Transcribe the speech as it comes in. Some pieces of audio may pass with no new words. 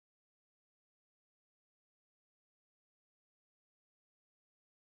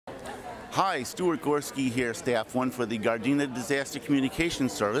Hi, Stuart Gorsky here, Staff 1 for the Gardena Disaster Communication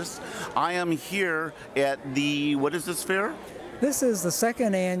Service. I am here at the, what is this fair? This is the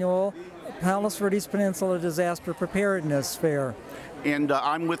second annual Palos Verdes Peninsula Disaster Preparedness Fair. And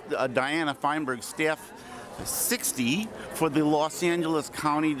I'm with Diana Feinberg, Staff 60 for the Los Angeles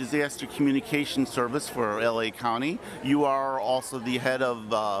County Disaster Communication Service for LA County. You are also the head of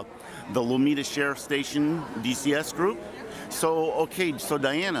the Lomita Sheriff Station DCS group. So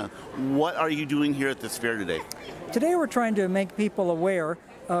Diana, what are you doing here at this fair today? Today we're trying to make people aware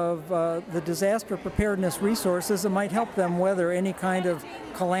of the disaster preparedness resources that might help them weather any kind of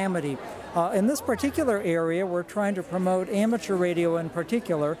calamity. In this particular area, we're trying to promote amateur radio in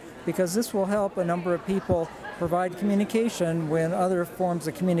particular, because this will help a number of people provide communication when other forms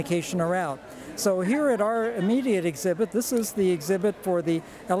of communication are out. So here at our immediate exhibit, this is the exhibit for the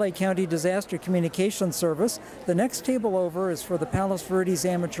LA County Disaster Communication Service. The next table over is for the Palos Verdes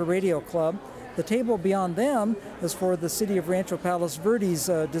Amateur Radio Club. The table beyond them is for the City of Rancho Palos Verdes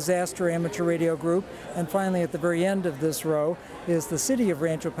Disaster Amateur Radio Group. And finally, at the very end of this row is the City of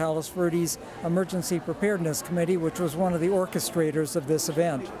Rancho Palos Verdes Emergency Preparedness Committee, which was one of the orchestrators of this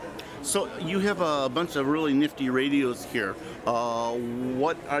event. So you have a bunch of really nifty radios here.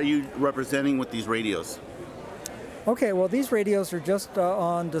 What are you representing with these radios? Okay, well, these radios are just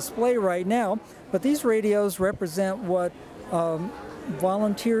on display right now, but these radios represent what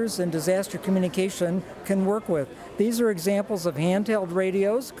volunteers in disaster communication can work with. These are examples of handheld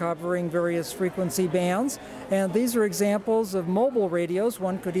radios covering various frequency bands, and these are examples of mobile radios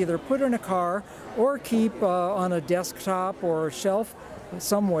one could either put in a car or keep on a desktop or a shelf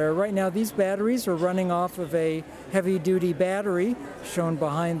somewhere. Right now these batteries are running off of a heavy-duty battery shown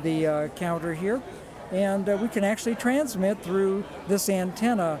behind the counter here, and we can actually transmit through this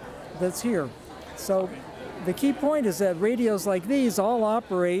antenna that's here. So the key point is that radios like these all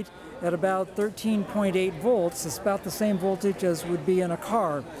operate at about 13.8 volts. It's about the same voltage as would be in a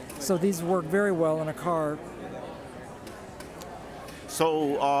car. So these work very well in a car.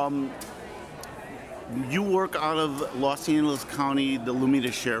 So you work out of Los Angeles County, the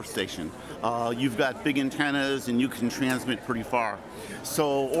Lomita Sheriff Station. You've got big antennas and you can transmit pretty far.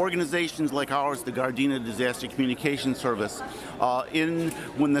 So organizations like ours, the Gardena Disaster Communication Service,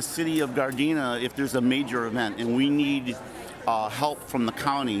 when the city of Gardena, if there's a major event and we need help from the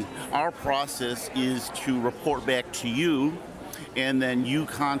county, our process is to report back to you and then you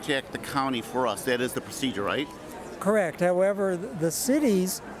contact the county for us. That is the procedure, right? Correct. However, the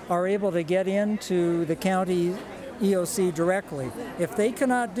cities are able to get into the county EOC directly. If they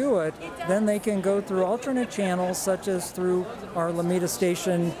cannot do it, then they can go through alternate channels, such as through our Lomita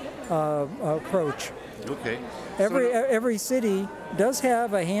Station approach. Okay. Every city does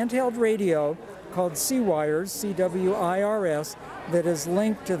have a handheld radio called C-Wires, C-W-I-R-S, that is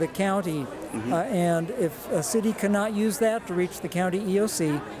linked to the county. And if a city cannot use that to reach the county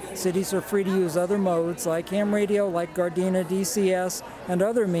EOC, cities are free to use other modes like ham radio, like Gardena DCS, and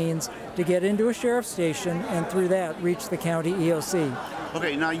other means to get into a sheriff's station and through that reach the county EOC.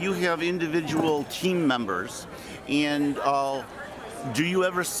 Okay, now you have individual team members, and do you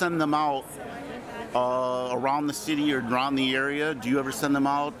ever send them out around the city or around the area? Do you ever send them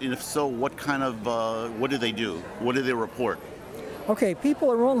out? And if so, what kind of, what do they do? What do they report? Okay,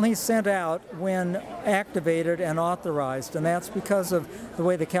 people are only sent out when activated and authorized, and that's because of the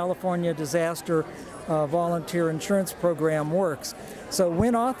way the California Disaster Volunteer Insurance Program works. So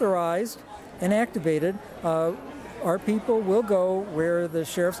when authorized and activated, our people will go where the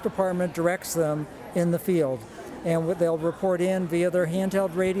Sheriff's Department directs them in the field. And they'll report in via their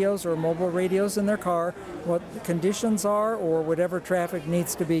handheld radios or mobile radios in their car what the conditions are or whatever traffic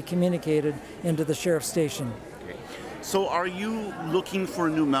needs to be communicated into the sheriff's station. So are you looking for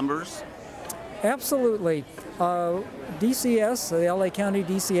new members? Absolutely. DCS, the LA County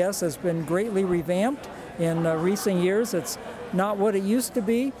DCS, has been greatly revamped in recent years. It's not what it used to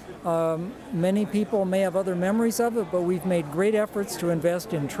be. Many people may have other memories of it, but we've made great efforts to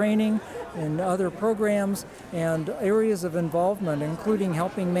invest in training and other programs and areas of involvement, including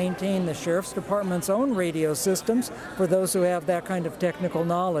helping maintain the Sheriff's Department's own radio systems for those who have that kind of technical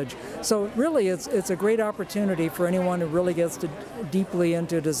knowledge. So really it's a great opportunity for anyone who really gets deeply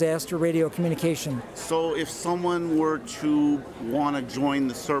into disaster radio communication. So if someone were to want to join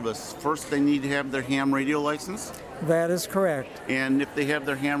the service, first they need to have their ham radio license? That is correct. And if they have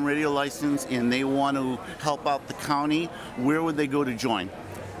their ham radio license and they want to help out the county, where would they go to join?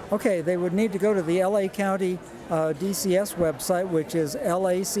 Okay, they would need to go to the LA County DCS website, which is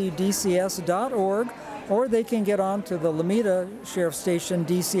lacdcs.org, or they can get on to the Lomita Sheriff Station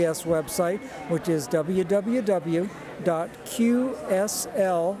DCS website, which is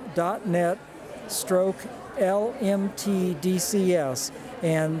www.qsl.net/LMTDCS.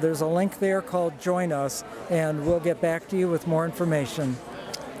 And there's a link there called Join Us, and we'll get back to you with more information.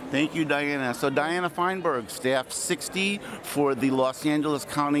 Thank you, Diana. So Diana Feinberg, Staff 60 for the Los Angeles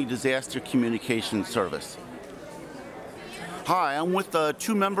County Disaster Communications Service. Hi, I'm with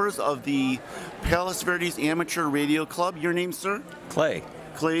two members of the Palos Verdes Amateur Radio Club. Your name, sir? Clay.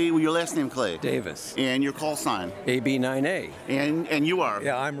 Clay, your last name, Clay? Davis. And your call sign? AB9A. And you are?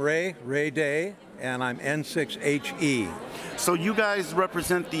 Yeah, I'm Ray Day, and I'm N6HE. So you guys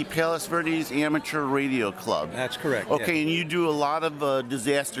represent the Palos Verdes Amateur Radio Club? That's correct. Okay, yeah. and you do a lot of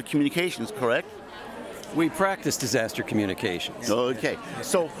disaster communications, correct? We practice disaster communications. Okay,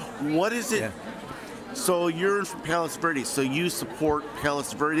 so what is it? Yeah. So you're from Palos Verdes, so you support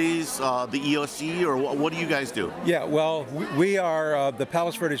Palos Verdes, the EOC, or what do you guys do? Yeah, well, we are the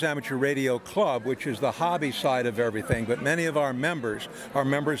Palos Verdes Amateur Radio Club, which is the hobby side of everything, but many of our members are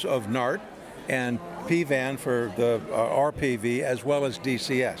members of N.A.R.T. and PVAN for the RPV, as well as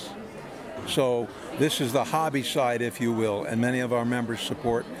DCS. So this is the hobby side, if you will, and many of our members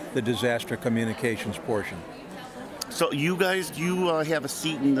support the disaster communications portion. So you guys, do you have a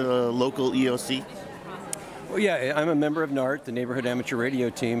seat in the local EOC? Well, yeah, I'm a member of N.A.R.T., the Neighborhood Amateur Radio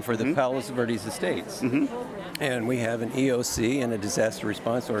Team for the Palos Verdes Estates. And we have an EOC and a disaster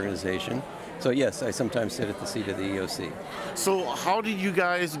response organization. So yes, I sometimes sit at the seat of the EOC. So how did you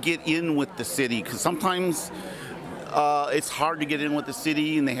guys get in with the city? Because sometimes it's hard to get in with the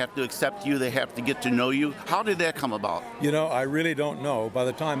city, and they have to accept you, they have to get to know you. How did that come about? You know, I really don't know. By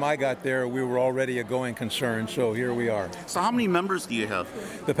the time I got there, we were already a going concern, so here we are. So how many members do you have?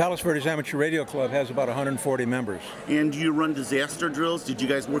 The Palos Verdes Amateur Radio Club has about 140 members. And do you run disaster drills? Did you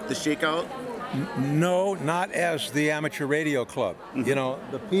guys work the shakeout? No, not as the Amateur Radio Club. You know,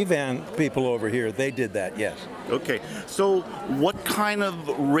 the PVAN people over here, they did that, yes. Okay, so what kind of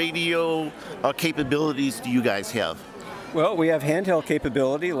radio capabilities do you guys have? Well, we have handheld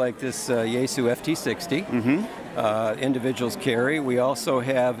capability like this Yaesu FT60. Individuals carry. We also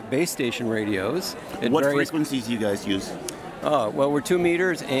have base station radios. What frequencies do you guys use? Well, we're 2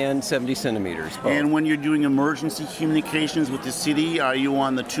 meters and 70 centimeters. Both. And when you're doing emergency communications with the city, are you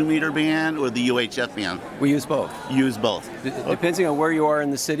on the 2-meter band or the UHF band? We use both. Use both. Depending on where you are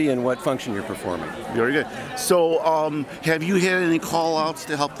in the city and what function you're performing. Very good. So have you had any call-outs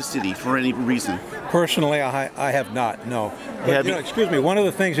to help the city for any reason? Personally, I have not, no. But, you know, excuse me, one of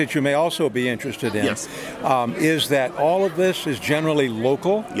the things that you may also be interested in is that all of this is generally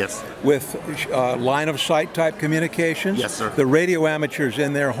local with line-of-sight type communications. Yes, sir. The radio amateurs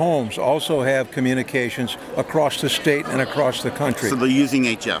in their homes also have communications across the state and across the country. So they're using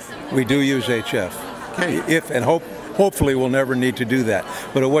HF? We do use HF. Okay. Hopefully we'll never need to do that.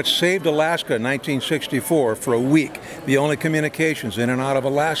 But what saved Alaska in 1964 for a week, the only communications in and out of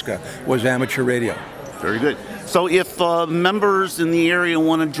Alaska was amateur radio. Very good. So if members in the area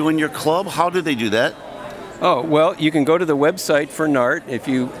want to join your club, how do they do that? Oh, well, you can go to the website for N.A.R.T. If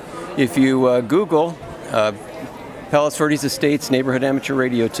you Google Palos Verdes Estates Neighborhood Amateur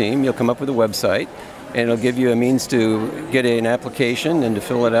Radio Team, you'll come up with a website, and it'll give you a means to get an application and to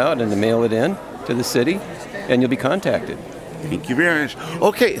fill it out and to mail it in to the city, and you'll be contacted. Thank you very much.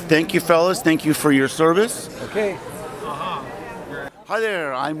 Okay, thank you, fellas. Thank you for your service. Okay. Hi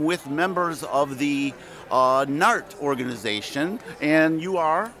there. I'm with members of the N.A.R.T. organization, and you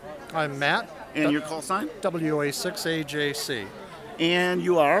are? I'm Matt. And your call sign? WA6AJC. And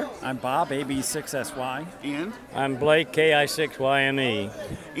you are? I'm Bob, AB6SY. And? I'm Blake, KI6YME.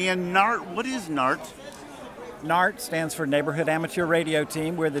 And N.A.R.T., what is N.A.R.T.? N.A.R.T. stands for Neighborhood Amateur Radio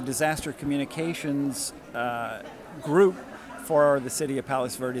Team. We're the disaster communications group for the city of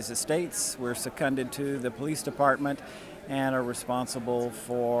Palos Verdes Estates. We're seconded to the police department and are responsible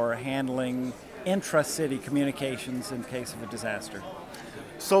for handling intra-city communications in case of a disaster.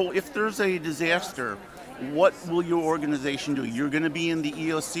 So if there's a disaster, what will your organization do? You're going to be in the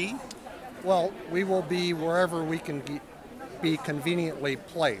EOC? Well, we will be wherever we can be conveniently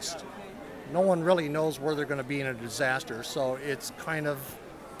placed. No one really knows where they're going to be in a disaster, so it's kind of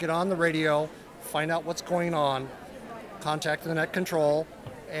get on the radio, find out what's going on, contact the net control,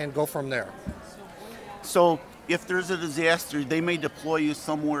 and go from there. So if there's a disaster, they may deploy you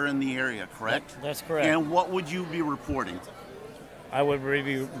somewhere in the area, correct? That's correct. And what would you be reporting? I would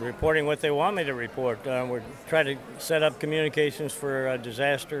be reporting what they want me to report. We're trying to set up communications for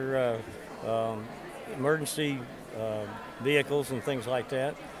disaster emergency vehicles and things like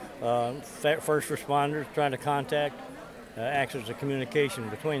that. First responders trying to contact, acts as a communication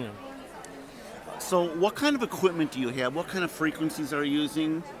between them. So what kind of equipment do you have? What kind of frequencies are you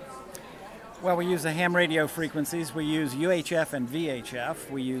using? Well, we use the ham radio frequencies. We use UHF and VHF.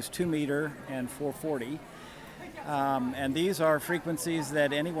 We use 2 meter and 440. And these are frequencies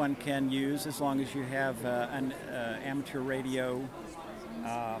that anyone can use as long as you have an amateur radio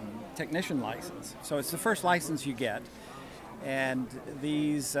technician license. So it's the first license you get. And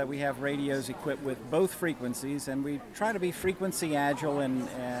these, we have radios equipped with both frequencies, and we try to be frequency agile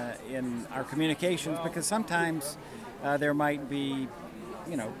in our communications, because sometimes there might be,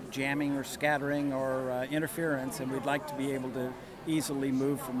 you know, jamming or scattering or interference, and we'd like to be able to easily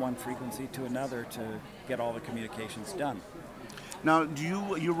move from one frequency to another to get all the communications done. Now, do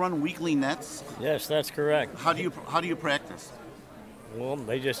you run weekly nets? Yes, that's correct. How do you practice? Well,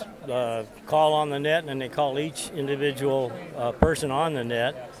 they just call on the net, and then they call each individual person on the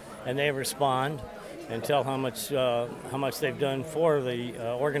net, and they respond and tell how much they've done for the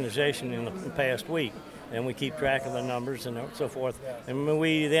organization in the past week. And we keep track of the numbers and so forth, and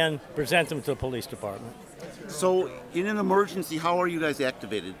we then present them to the police department. So, in an emergency, how are you guys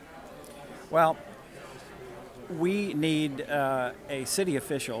activated? Well, we need a city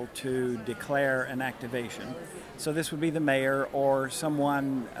official to declare an activation. So this would be the mayor or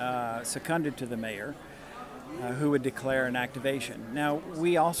someone seconded to the mayor who would declare an activation. Now,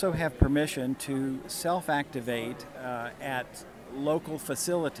 we also have permission to self-activate at local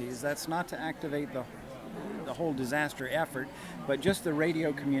facilities. That's not to activate the whole disaster effort, but just the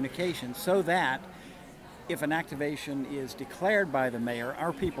radio communication, so that if an activation is declared by the mayor,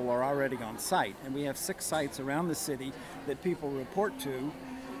 our people are already on site. And we have 6 sites around the city that people report to,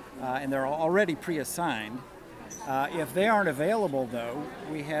 and they're already pre-assigned. If they aren't available, though,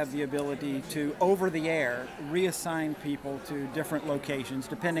 we have the ability to, over the air, reassign people to different locations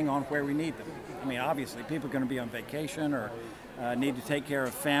depending on where we need them. I mean, obviously, people are going to be on vacation or need to take care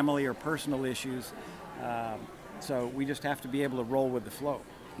of family or personal issues. So we just have to be able to roll with the flow.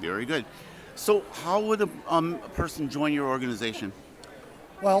 Very good. So how would a person join your organization?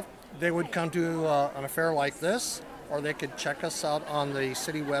 Well, they would come to an affair like this, or they could check us out on the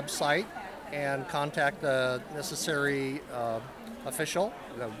city website and contact the necessary official.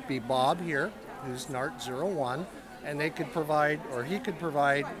 That would be Bob here, who's N.A.R.T. 01, and they could provide, or he could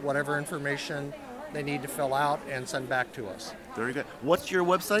provide, whatever information they need to fill out and send back to us. Very good. What's your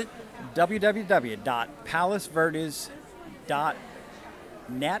website?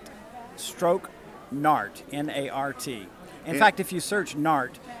 www.palosverdes.net/N.A.R.T, N-A-R-T. In fact, if you search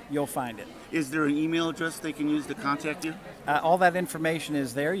N.A.R.T, you'll find it. Is there an email address they can use to contact you? All that information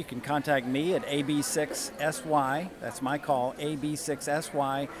is there. You can contact me at ab6sy, that's my call,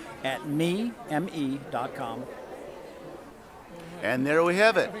 ab6sy at me.com. And there we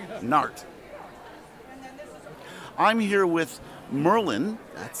have it, N.A.R.T. I'm here with Merlin,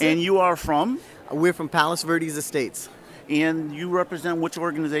 and you are from? We're from Palos Verdes Estates. And you represent which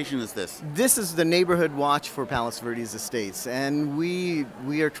organization is this? This is the Neighborhood Watch for Palos Verdes Estates, and we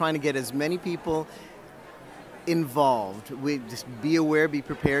are trying to get as many people involved. We just be aware, be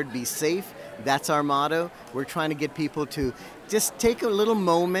prepared, be safe. That's our motto. We're trying to get people to just take a little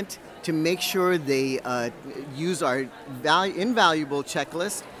moment to make sure they use our invaluable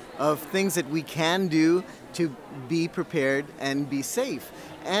checklist of things that we can do to be prepared and be safe.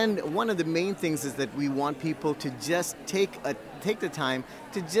 And one of the main things is that we want people to just take the time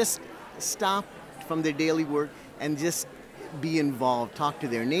to just stop from their daily work and just be involved. Talk to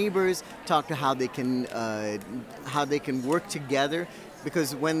their neighbors. Talk to how they can work together.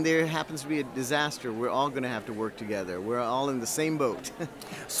 Because when there happens to be a disaster, we're all going to have to work together. We're all in the same boat.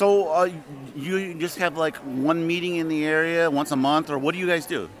 So you just have like one meeting in the area once a month, or what do you guys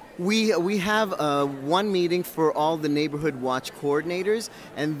do? We have one meeting for all the Neighborhood Watch coordinators,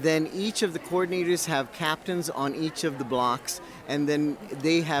 and then each of the coordinators have captains on each of the blocks, and then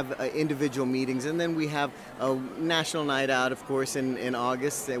they have individual meetings, and then we have a national night out, of course, in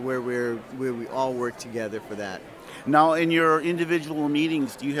August, where we all work together for that. Now, in your individual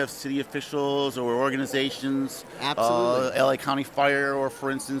meetings, do you have city officials or organizations? Absolutely. LA County Fire, or for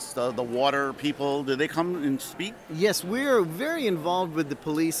instance, the water people, do they come and speak? Yes, we're very involved with the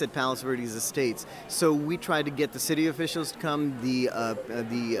police at Palos Verdes Estates. So we try to get the city officials to come, the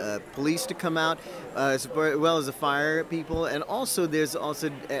police to come out, as well as the fire people, and also there's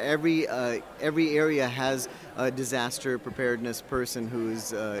also every area has a disaster preparedness person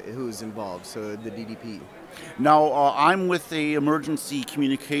who's involved. So the DDP. Now, I'm with the emergency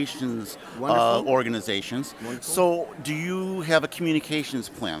communications organizations. Wonderful. So, do you have a communications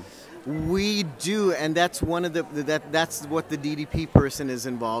plan? We do, and that's one of that's what the DDP person is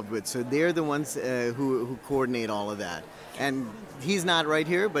involved with. So they're the ones who coordinate all of that. And he's not right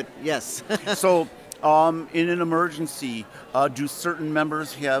here, but yes. So, in an emergency, do certain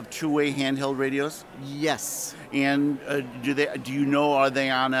members have two-way handheld radios? Yes. And do you know, are they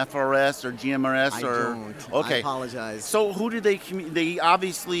on FRS or GMRS? I or don't. Okay. I apologize. So who do they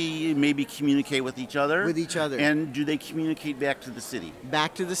obviously maybe communicate with each other? With each other. And do they communicate back to the city?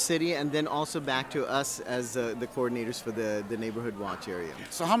 Back to the city, and then also back to us as the coordinators for the neighborhood watch area.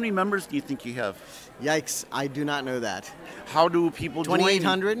 So how many members do you think you have? Yikes, I do not know that. How do people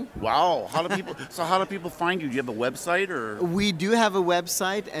 2,800. Wow. How do people find you? Do you have a website or? We do have a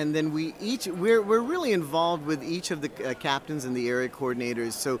website, and then we're really involved with each of the captains and the area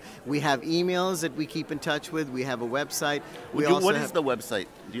coordinators. So we have emails that we keep in touch with. We have a website. What is the website?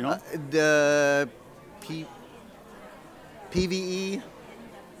 Do you know? The PVENW.org.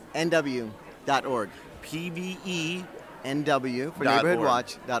 PVENW for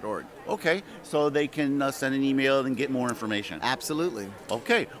neighborhoodwatch.org. Okay, so they can send an email and get more information. Absolutely.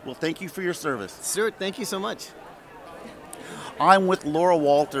 Okay, well, thank you for your service. Stuart, thank you so much. I'm with Laura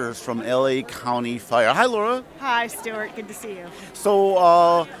Walters from LA County Fire. Hi, Laura. Hi, Stuart. Good to see you. So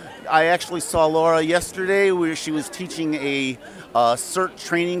I actually saw Laura yesterday where she was teaching a CERT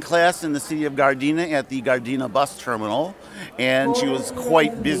training class in the city of Gardena at the Gardena bus terminal, and she was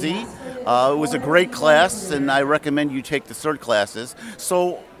quite busy. It was a great class, and I recommend you take the CERT classes.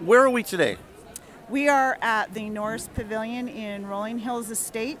 So where are we today? We are at the Norris Pavilion in Rolling Hills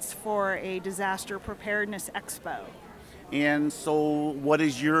Estates for a Disaster Preparedness Expo. And so what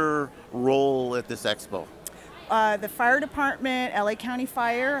is your role at this expo? The fire department, LA County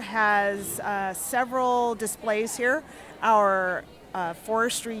Fire, has several displays here. Our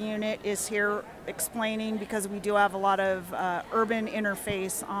forestry unit is here explaining, because we do have a lot of urban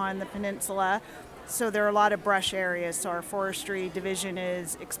interface on the peninsula. So there are a lot of brush areas. So our forestry division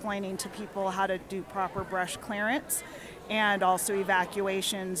is explaining to people how to do proper brush clearance and also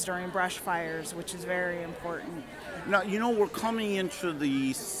evacuations during brush fires, which is very important. Now, you know, we're coming into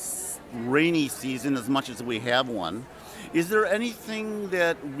the rainy season as much as we have one. Is there anything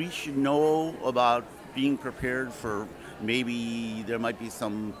that we should know about being prepared for? Maybe there might be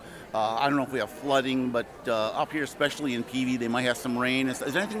some, I don't know if we have flooding, but up here, especially in PV, they might have some rain. Is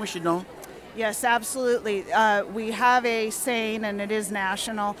there anything we should know? Yes, absolutely. We have a saying, and it is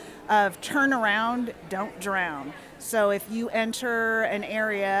national, of turn around, don't drown. So if you enter an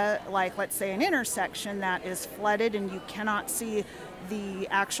area, like let's say an intersection that is flooded and you cannot see the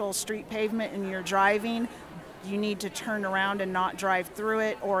actual street pavement and you're driving, you need to turn around and not drive through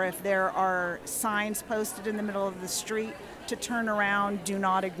it. Or if there are signs posted in the middle of the street to turn around, do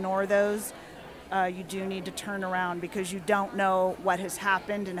not ignore those. You do need to turn around because you don't know what has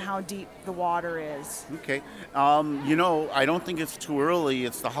happened and how deep the water is. Okay. You know, I don't think it's too early.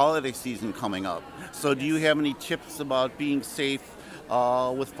 It's the holiday season coming up. So do you have any tips about being safe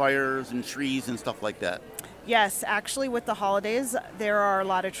with fires and trees and stuff like that? Yes, actually with the holidays, there are a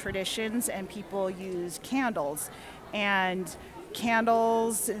lot of traditions and people use candles. And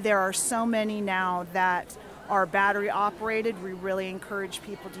candles, there are so many now that are battery operated. We really encourage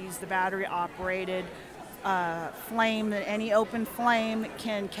people to use the battery operated flame. Any open flame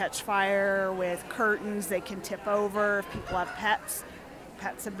can catch fire with curtains. They can tip over. If people have pets,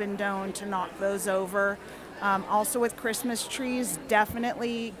 pets have been known to knock those over. Also with Christmas trees,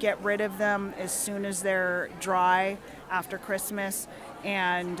 definitely get rid of them as soon as they're dry after Christmas,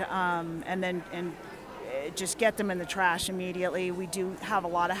 and just get them in the trash immediately. We do have a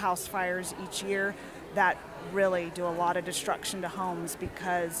lot of house fires each year that really do a lot of destruction to homes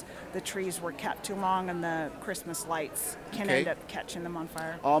because the trees were kept too long and the Christmas lights can end up catching them on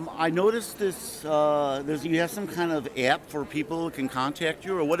fire. I noticed this, you have some kind of app for people who can contact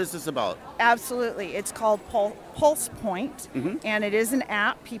you, or what is this about? Absolutely. It's called Pulse Point, and it is an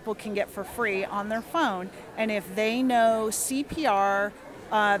app people can get for free on their phone. And if they know CPR,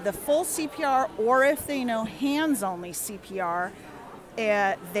 the full CPR, or if they know hands-only CPR,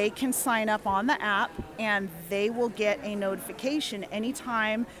 they can sign up on the app and they will get a notification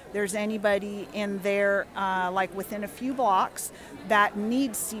anytime there's anybody in there, like within a few blocks, that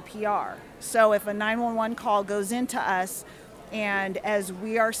needs CPR. So if a 911 call goes into us, and as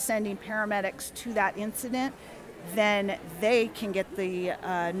we are sending paramedics to that incident, then they can get the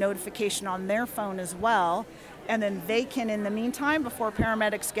notification on their phone as well. And then they can, in the meantime, before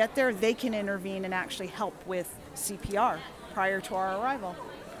paramedics get there, they can intervene and actually help with CPR prior to our arrival.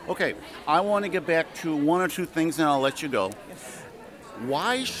 Okay, I want to get back to one or two things and I'll let you go. Yes.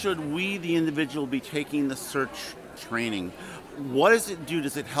 Why should we, the individual, be taking the search training? what does it do?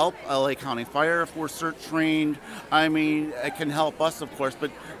 Does it help LA County Fire if we're CERT trained? I mean, it can help us, of course,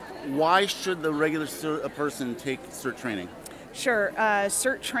 but why should the regular person take CERT training? Sure.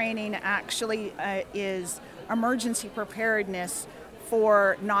 CERT training actually is emergency preparedness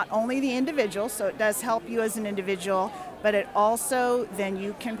for not only the individual, so it does help you as an individual, but it also then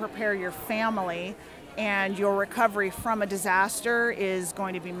you can prepare your family, and your recovery from a disaster is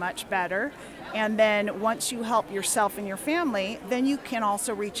going to be much better. And then once you help yourself and your family, then you can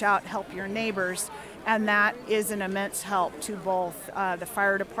also reach out, help your neighbors, and that is an immense help to both the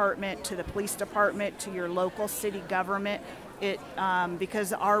fire department, to the police department, to your local city government.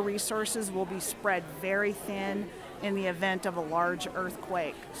 Because our resources will be spread very thin in the event of a large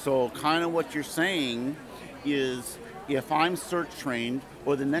earthquake. So kind of what you're saying is, if I'm CERT trained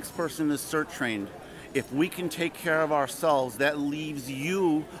or the next person is CERT trained, if we can take care of ourselves, that leaves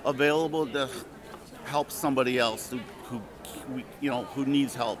you available to help somebody else who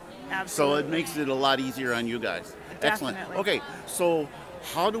needs help. Absolutely. So it makes it a lot easier on you guys. Definitely. Excellent. Okay, so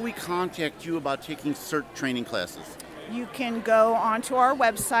how do we contact you about taking CERT training classes? You can go onto our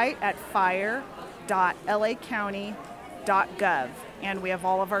website at fire.lacounty.gov, and we have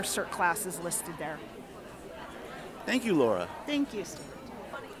all of our CERT classes listed there. Thank you, Laura. Thank you, Stuart.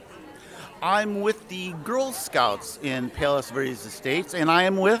 I'm with the Girl Scouts in Palos Verdes Estates, and I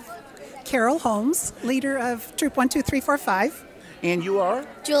am with Carol Holmes, leader of Troop 12345. And you are?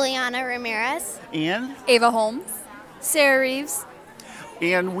 Juliana Ramirez. And? Ava Holmes. Sarah Reeves.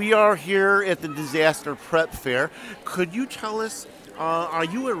 And we are here at the Disaster Prep Fair. Could you tell us, are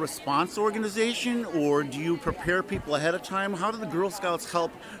you a response organization, or do you prepare people ahead of time? How do the Girl Scouts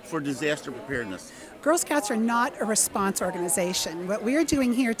help for disaster preparedness? Girl Scouts are not a response organization. What we are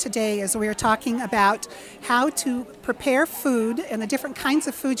doing here today is we are talking about how to prepare food and the different kinds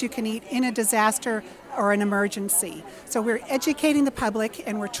of foods you can eat in a disaster or an emergency. So we're educating the public,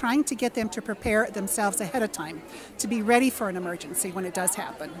 and we're trying to get them to prepare themselves ahead of time to be ready for an emergency when it does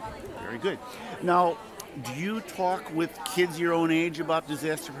happen. Very good. Now, do you talk with kids your own age about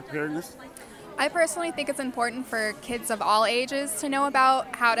disaster preparedness? I personally think it's important for kids of all ages to know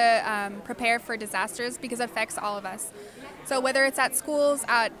about how to prepare for disasters, because it affects all of us. So whether it's at schools,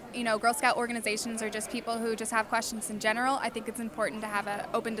 at Girl Scout organizations, or just people who just have questions in general, I think it's important to have an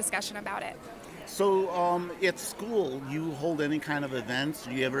open discussion about it. So at school, you hold any kind of events?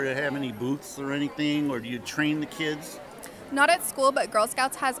 Do you ever have any booths or anything, or do you train the kids? Not at school, but Girl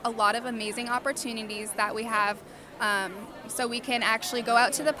Scouts has a lot of amazing opportunities that we have, so we can actually go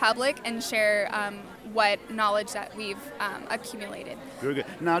out to the public and share what knowledge that we've accumulated. Very good.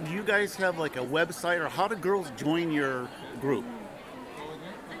 Now, do you guys have like a website, or how do girls join your group?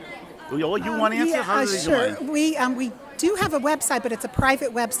 You want to answer? Yeah, how do they sure. join? We do have a website, but it's a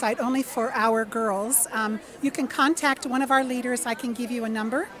private website only for our girls. You can contact one of our leaders. I can give you a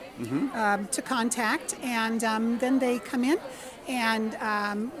number to contact, and then they come in. And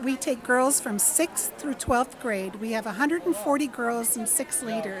we take girls from 6th through 12th grade. We have 140 girls and 6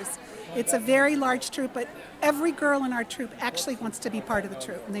 leaders. It's a very large troop, but every girl in our troop actually wants to be part of the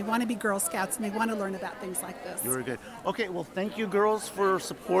troop, and they want to be Girl Scouts, and they want to learn about things like this. Very good. Okay, well, thank you, girls, for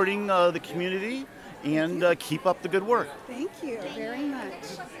supporting the community, and keep up the good work. Thank you very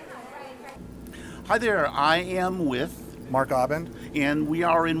much. Hi there, I am with Mark Abend. And we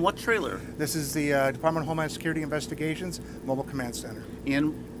are in what trailer? This is the Department of Homeland Security Investigations Mobile Command Center.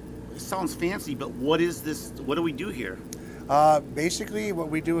 And it sounds fancy, but what is this? What do we do here? Basically, what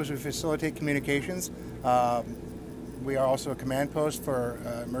we do is we facilitate communications. We are also a command post for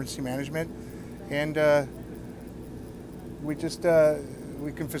emergency management, and we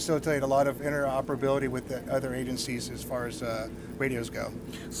can facilitate a lot of interoperability with the other agencies as far as radios go.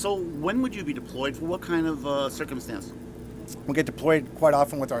 So when would you be deployed? For what kind of circumstance? We get deployed quite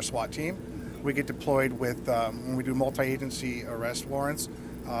often with our SWAT team. We get deployed with when we do multi-agency arrest warrants,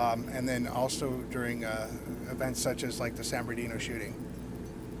 and then also during events such as like the San Bernardino shooting.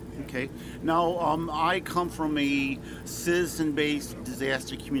 Okay. Now, I come from a citizen-based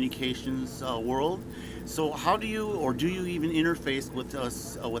disaster communications world. So how do you, or do you even interface with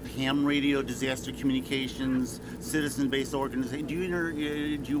us, with ham radio, disaster communications, citizen-based organization?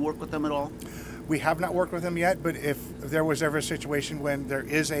 Do you work with them at all? We have not worked with them yet, but if there was ever a situation when there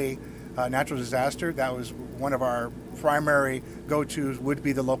is a natural disaster, that was one of our primary go-tos would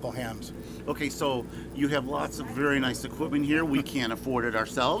be the local hams. Okay, so you have lots of very nice equipment here. We can't afford it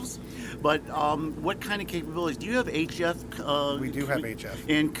ourselves. But what kind of capabilities? Do you have HF? We do have HF.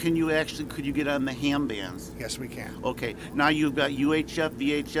 And could you get on the ham bands? Yes, we can. Okay, now you've got UHF,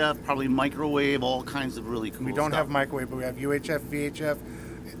 VHF, probably microwave, all kinds of really cool We don't stuff. have microwave, but we have UHF, VHF,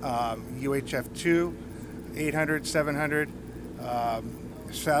 UHF 2, 800, 700,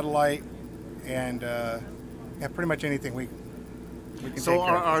 satellite, and yeah, pretty much anything we can So take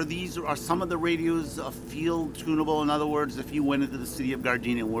care of. are some of the radios field tunable? In other words, if you went into the city of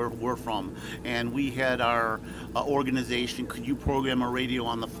Gardena, where we're from, and we had our organization, could you program a radio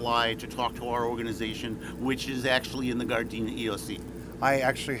on the fly to talk to our organization, which is actually in the Gardena EOC? I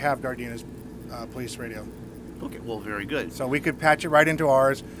actually have Gardena's police radio. Okay, well, very good. So we could patch it right into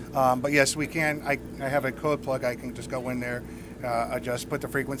ours, but yes, we can. I have a code plug. I can just go in there, adjust, put the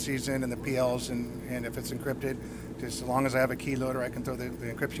frequencies in and the PLs, and if it's encrypted, just as long as I have a key loader, I can throw the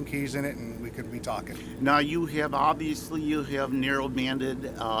encryption keys in it, and we could be talking. Now you have narrow banded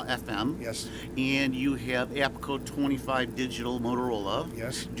FM. Yes. And you have APCO 25 digital Motorola.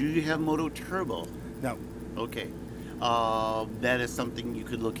 Yes. Do you have Moto Turbo? No. Okay. That is something you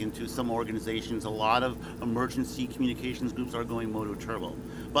could look into. Some organizations, a lot of emergency communications groups are going Moto Turbo,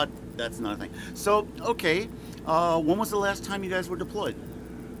 but that's another thing. So, okay, when was the last time you guys were deployed?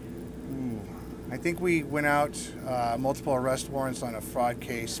 I think we went out multiple arrest warrants on a fraud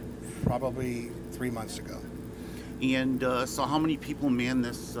case probably 3 months ago. And so how many people man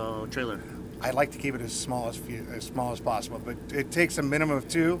this trailer? I'd like to keep it as small as possible, but it takes a minimum of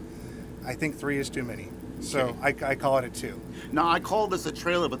 2. I think 3 is too many. So Okay. I call it a 2. Now I call this a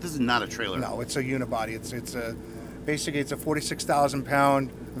trailer, but this is not a trailer. No, it's a unibody. It's a basically it's a 46,000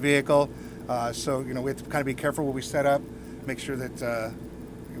 pound vehicle. So we have to kind of be careful what we set up, make sure that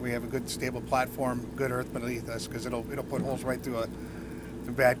we have a good stable platform, good earth beneath us, because it'll put holes right through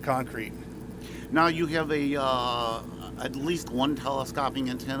the bad concrete. Now you have at least one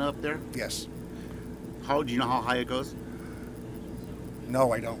telescoping antenna up there. Yes. Do you know how high it goes?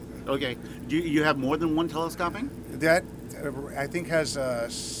 No, I don't. Okay. Do you have more than one telescoping? That I think has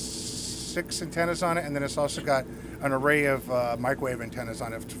 6 antennas on it, and then it's also got an array of microwave antennas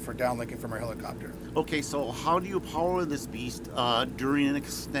on it for downlinking from our helicopter. Okay, so how do you power this beast during an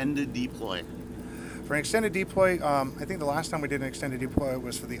extended deploy? For an extended deploy, I think the last time we did an extended deploy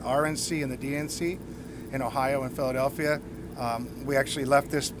was for the RNC and the DNC in Ohio and Philadelphia. We actually left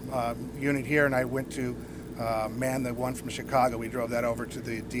this unit here, and I went to man the one from Chicago. We drove that over to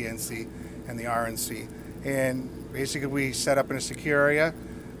the DNC and the RNC. And basically we set up in a secure area.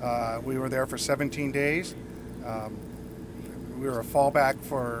 We were there for 17 days. We were a fallback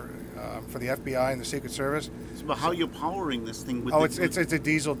for the FBI and the Secret Service. So how are you powering this thing? It's a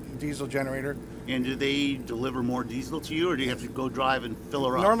diesel generator. And do they deliver more diesel to you, or do you have to go drive and fill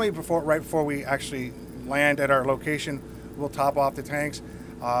her up? Normally, right before we actually land at our location, we'll top off the tanks.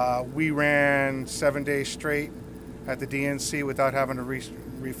 We ran 7 days straight at the DNC without having to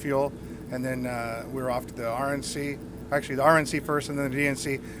refuel, and then we were off to the RNC. Actually, the RNC first, and then the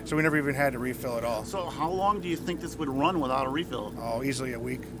DNC. So we never even had to refill at all. So how long do you think this would run without a refill? Oh, easily a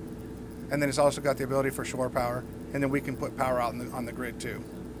week. And then it's also got the ability for shore power, and then we can put power out on the grid too.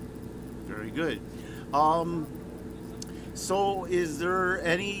 Very good. So is there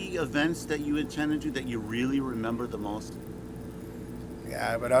any events that you intend to do that you really remember the most?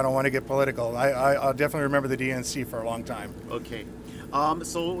 Yeah, but I don't want to get political. I'll definitely remember the DNC for a long time. Okay.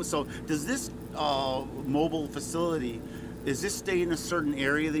 So does this mobile facility, is this stay in a certain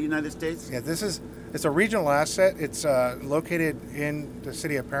area of the United States? Yeah, it's a regional asset. It's located in the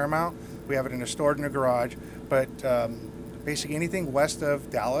city of Paramount. We have it stored in a garage, but basically anything west of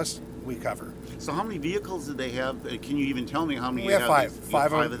Dallas, we cover. So how many vehicles do they have? Can you even tell me how many We you have have?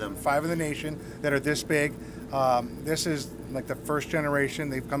 five of them. 5 in the nation that are this big. This is like the first generation.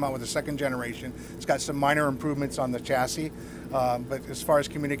 They've come out with a second generation. It's got some minor improvements on the chassis, but as far as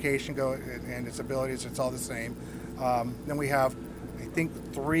communication go and its abilities, it's all the same. Then we have, I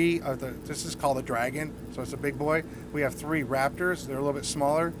think, 3 of this is called a Dragon, so it's a big boy. We have 3 Raptors. They're a little bit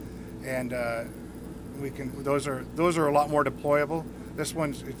smaller, and those are a lot more deployable. This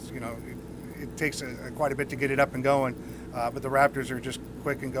one's, it takes quite a bit to get it up and going, but the Raptors are just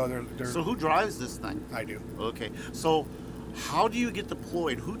quick and go. So who drives this thing? I do. Okay. So how do you get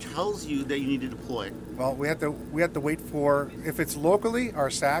deployed? Who tells you that you need to deploy? Well, we have to wait for, if it's locally, our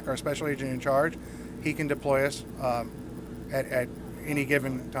SAC, our special agent in charge, he can deploy us at any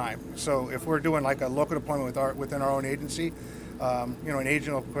given time. So if we're doing like a local deployment within our own agency, an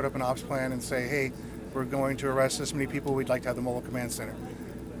agent will put up an ops plan and say, hey, we're going to arrest this many people, we'd like to have the mobile command center.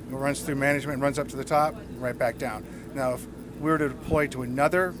 It runs through management, runs up to the top, right back down. Now, if we were to deploy to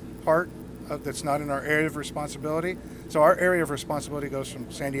another part that's not in our area of responsibility, so our area of responsibility goes from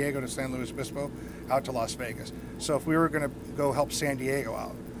San Diego to San Luis Obispo out to Las Vegas. So if we were going to go help San Diego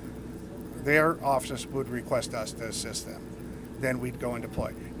out, their offices would request us to assist them. Then we'd go and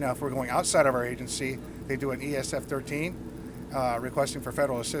deploy. Now, if we're going outside of our agency, they do an ESF-13 requesting for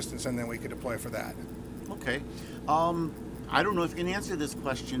federal assistance, and then we could deploy for that. Okay. I don't know if you can answer this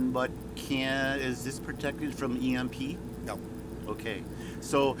question, but is this protected from EMP? No. Okay.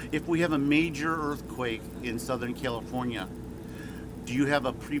 So if we have a major earthquake in Southern California, do you have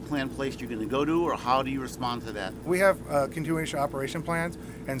a pre-planned place you're going to go to, or how do you respond to that? We have continuation operation plans,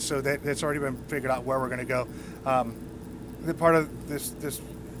 and so that's already been figured out where we're going to go. The part of this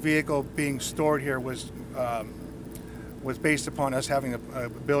vehicle being stored here was based upon us having the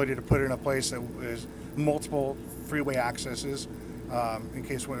ability to put it in a place that is multiple freeway accesses. In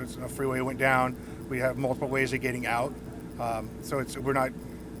case when a freeway went down, we have multiple ways of getting out. So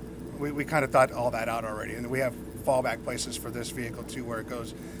we kind of thought all that out already, and we have fallback places for this vehicle too, where it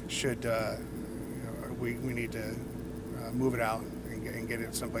goes should we need to move it out and get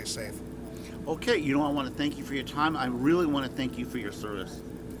it someplace safe. Okay, I want to thank you for your time. I really want to thank you for your service.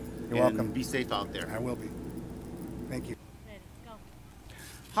 You're welcome. Be safe out there. I will be. Thank you.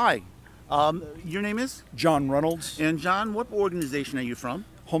 Hi, your name is? John Reynolds. And John, what organization are you from?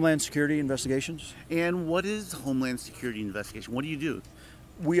 Homeland Security Investigations. And what is Homeland Security Investigation? What do you do?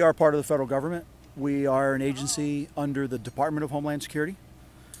 We are part of the federal government. We are an agency under the Department of Homeland Security,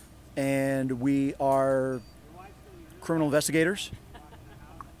 and we are criminal investigators.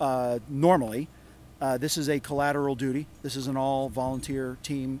 Normally, this is a collateral duty. This is an all-volunteer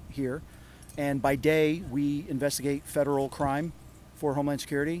team here, and by day we investigate federal crime for Homeland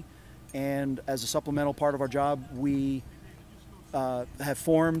Security, and as a supplemental part of our job, we have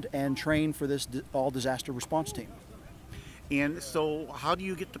formed and trained for this all-disaster response team. And so how do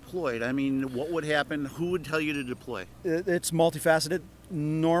you get deployed? I mean, what would happen? Who would tell you to deploy? It's multifaceted.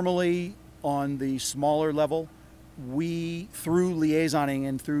 Normally, on the smaller level, we, through liaisoning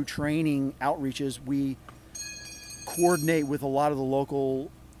and through training outreaches, we coordinate with a lot of the local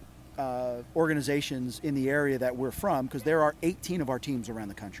organizations in the area that we're from, because there are 18 of our teams around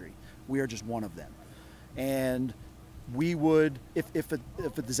the country. We are just one of them. And we would, if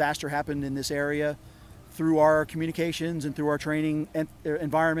a disaster happened in this area, through our communications and through our training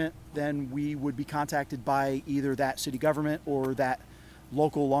environment, then we would be contacted by either that city government or that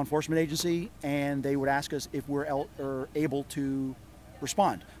local law enforcement agency, and they would ask us if we're able to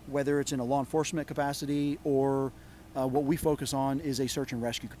respond, whether it's in a law enforcement capacity or what we focus on is a search and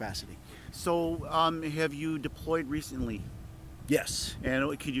rescue capacity. So have you deployed recently? Yes.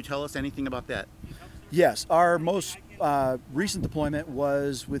 And could you tell us anything about that? Yes. Our most recent deployment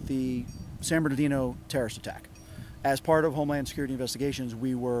was with the San Bernardino terrorist attack. As part of Homeland Security Investigations,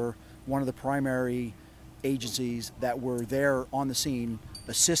 we were one of the primary agencies that were there on the scene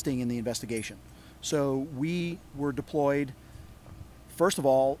assisting in the investigation. So we were deployed, first of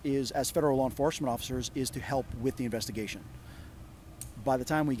all, as federal law enforcement officers, is to help with the investigation. By the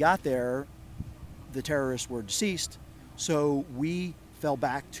time we got there, the terrorists were deceased, so we fell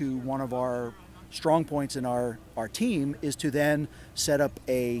back to one of our strong points in our team is to then set up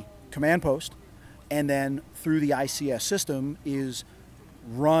a command post, and then through the ICS system is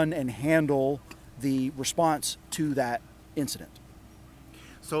run and handle the response to that incident.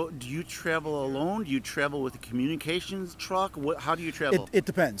 So do you travel alone? Do you travel with a communications truck? How do you travel? It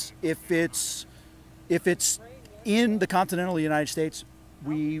depends. If it's in the continental United States,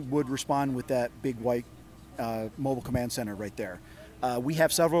 we would respond with that big white mobile command center right there. We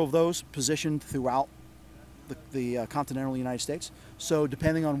have several of those positioned throughout the continental United States. So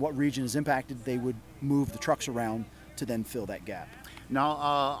depending on what region is impacted, they would move the trucks around to then fill that gap.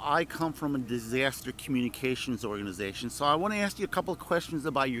 Now, I come from a disaster communications organization, so I want to ask you a couple of questions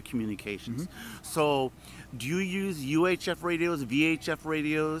about your communications. So do you use UHF radios, VHF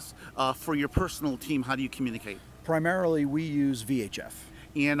radios? For your personal team, how do you communicate? Primarily, we use VHF.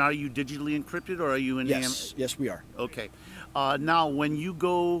 And are you digitally encrypted, or are you in Yes, yes we are. Okay. Now, when you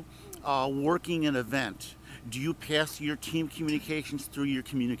go working an event, do you pass your team communications through your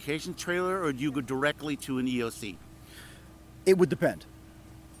communications trailer, or do you go directly to an EOC? It would depend.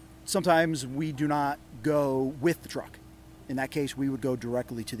 Sometimes we do not go with the truck. In that case, we would go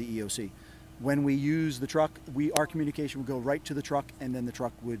directly to the EOC. When we use the truck, our communication would go right to the truck, and then the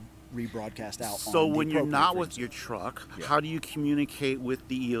truck would rebroadcast out. So when you're not with your truck, how do you communicate with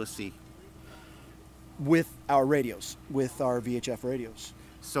the EOC? With our radios, with our VHF radios.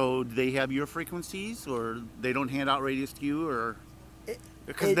 So do they have your frequencies, or they don't hand out radios to you, or?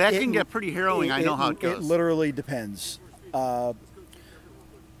 Because that can get pretty harrowing. I know how it goes. It literally depends.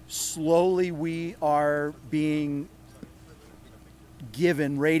 Slowly we are being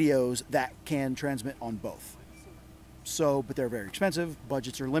given radios that can transmit on both. So, but they're very expensive,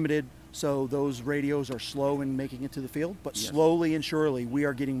 budgets are limited, so those radios are slow in making it to the field, but slowly and surely we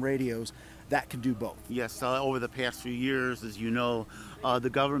are getting radios that can do both. Yes, over the past few years, as you know, the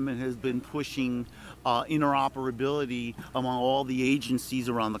government has been pushing interoperability among all the agencies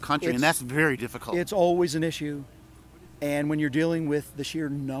around the country, and that's very difficult. It's always an issue, and when you're dealing with the sheer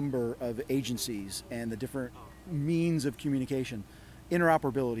number of agencies and the different means of communication,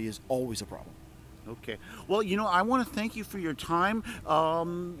 interoperability is always a problem. Okay. Well, you know, I want to thank you for your time,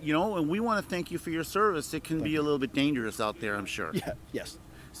 you know, and we want to thank you for your service. It can be a little bit dangerous out there, I'm sure. Yeah, yes.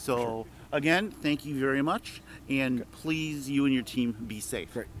 So, sure. Again, thank you very much, and please, you and your team, be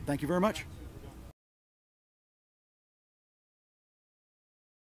safe. Great. Thank you very much.